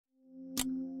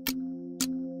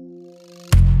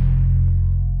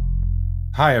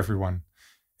Hi everyone.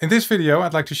 In this video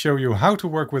I'd like to show you how to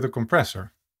work with a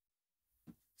compressor.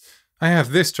 I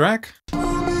have this track.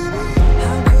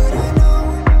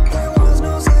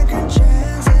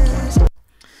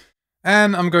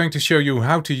 And I'm going to show you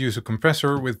how to use a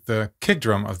compressor with the kick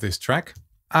drum of this track.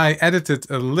 I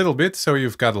edited a little bit so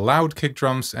you've got loud kick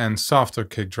drums and softer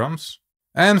kick drums.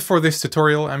 And for this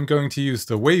tutorial I'm going to use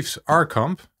the Waves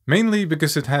R-Comp, mainly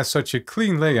because it has such a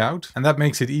clean layout and that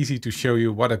makes it easy to show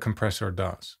you what a compressor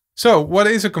does. So what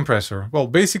is a compressor? Well,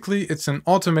 basically it's an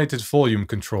automated volume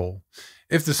control.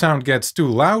 If the sound gets too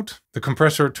loud, the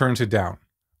compressor turns it down.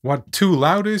 What too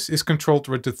loud is controlled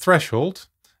with the threshold,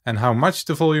 and how much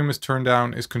the volume is turned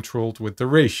down is controlled with the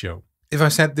ratio. If I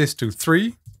set this to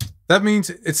 3, that means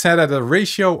it's set at a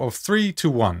ratio of 3 to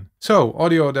 1. So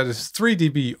audio that is 3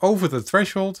 dB over the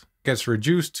threshold gets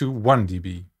reduced to 1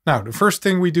 dB. Now the first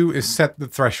thing we do is set the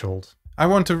threshold. I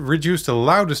want to reduce the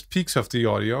loudest peaks of the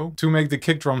audio to make the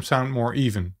kick drum sound more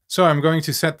even. So I'm going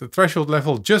to set the threshold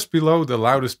level just below the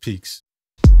loudest peaks.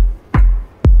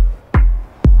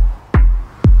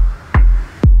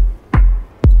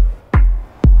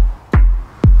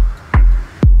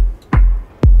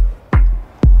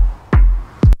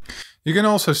 You can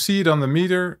also see it on the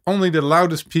meter, only the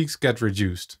loudest peaks get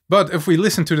reduced. But if we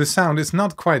listen to the sound, it's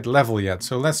not quite level yet,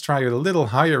 so let's try a little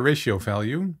higher ratio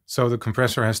value, so the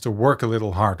compressor has to work a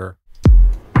little harder.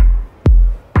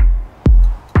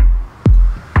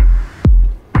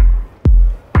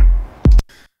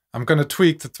 I'm gonna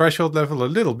tweak the threshold level a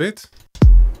little bit.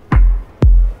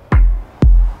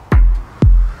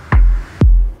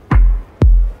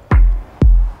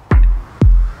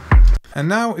 And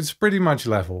now it's pretty much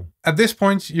level. At this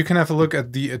point you can have a look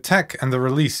at the attack and the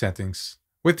release settings.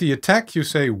 With the attack you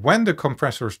say when the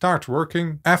compressor starts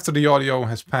working after the audio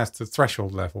has passed the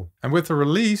threshold level. And with the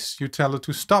release you tell it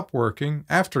to stop working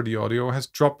after the audio has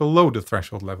dropped below the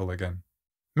threshold level again.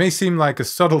 May seem like a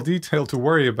subtle detail to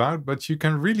worry about, but you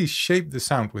can really shape the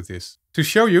sound with this. To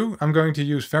show you, I'm going to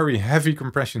use very heavy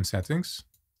compression settings.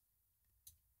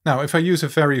 Now, if I use a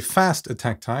very fast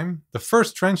attack time, the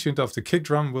first transient of the kick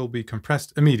drum will be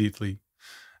compressed immediately.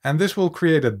 And this will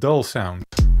create a dull sound.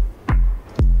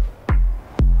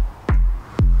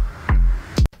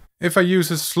 If I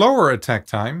use a slower attack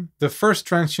time, the first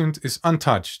transient is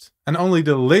untouched, and only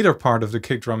the later part of the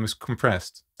kick drum is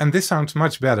compressed. And this sounds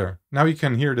much better. Now you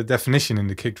can hear the definition in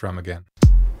the kick drum again.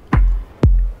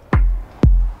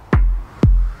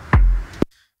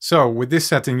 So with this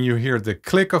setting you hear the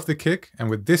click of the kick,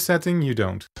 and with this setting you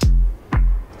don't.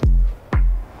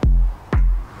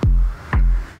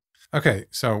 Okay,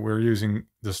 so we're using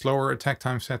the slower attack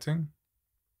time setting.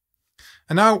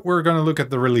 And now we're going to look at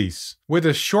the release. With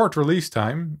a short release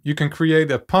time you can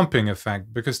create a pumping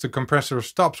effect because the compressor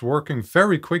stops working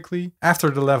very quickly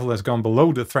after the level has gone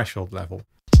below the threshold level.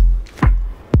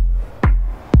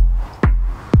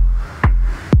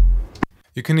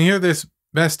 You can hear this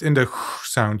best in the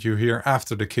sound you hear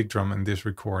after the kick drum in this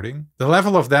recording. The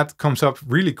level of that comes up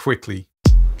really quickly.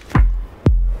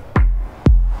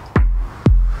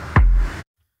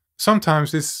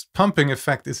 Sometimes this pumping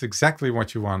effect is exactly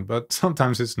what you want, but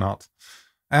sometimes it's not.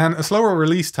 And a slower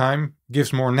release time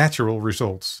gives more natural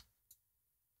results.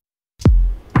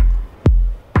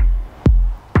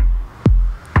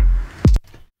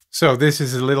 So this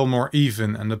is a little more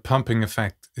even and the pumping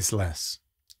effect is less.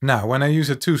 Now, when I use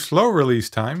a too slow release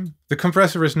time, the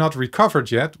compressor is not recovered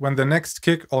yet when the next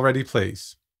kick already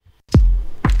plays.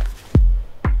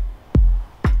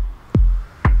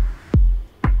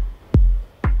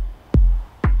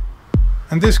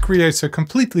 And this creates a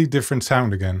completely different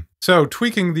sound again. So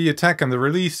tweaking the attack and the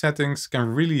release settings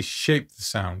can really shape the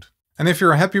sound. And if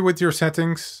you're happy with your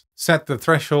settings, set the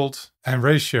threshold and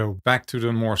ratio back to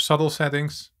the more subtle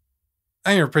settings,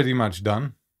 and you're pretty much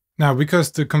done. Now,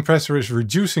 because the compressor is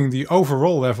reducing the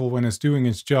overall level when it's doing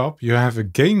its job, you have a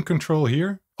gain control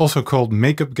here, also called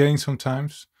makeup gain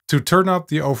sometimes, to turn up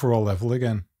the overall level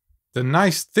again. The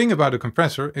nice thing about a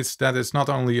compressor is that it's not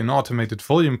only an automated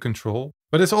volume control,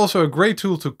 but it's also a great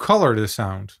tool to color the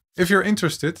sound. If you're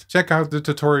interested, check out the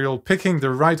tutorial Picking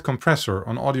the Right Compressor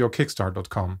on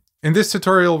audiokickstart.com. In this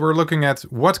tutorial we're looking at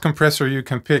what compressor you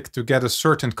can pick to get a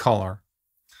certain color.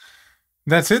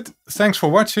 That's it. Thanks for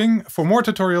watching. For more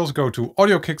tutorials go to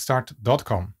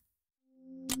audiokickstart.com.